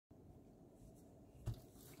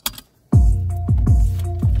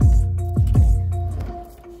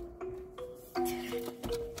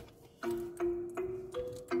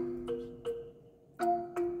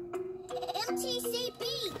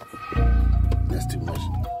That's too much.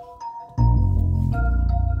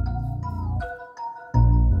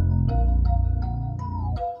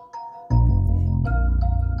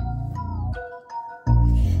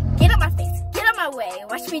 Get on my face, get on my way.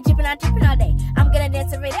 Watch me dripping all day. I'm gonna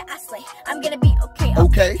dance and rate it, I slay. I'm gonna be okay.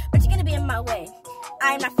 Okay. But you're gonna be in my way.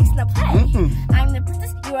 I am not fixing to play. I'm the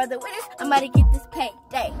princess, you are the witness. I'm about to get this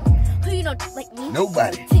payday. Who you know like me?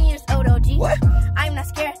 Nobody. 10 years old OG. What? I'm not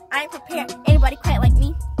scared, I ain't prepared. Anybody quiet like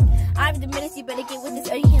me? I'm the menace, you better get with this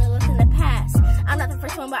or you can't look in the past. I'm not the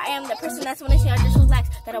first one, but I am the person that's when I just relax.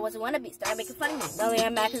 That I wasn't wanna be, started making fun of me. Really,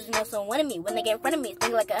 I'm mad cause you know someone wanted me. When they get in front of me,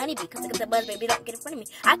 think like a honeybee. Cause I get the buzz, baby, don't get in front of me.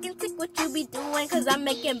 I can take what you be doing cause I'm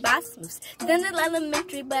making boss moves. Standard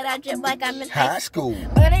elementary, but I drip like I'm in High school.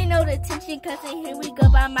 But ain't no detention cause in here we go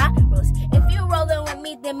by my rules. If you rollin' with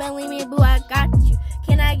me, then believe me, boo, I got you.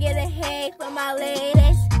 Can I get a hey for my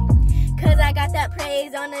ladies? Cause I got that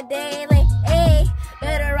praise on the daily. Hey,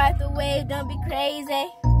 better ride the wave, don't be crazy.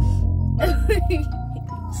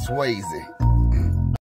 Swayze.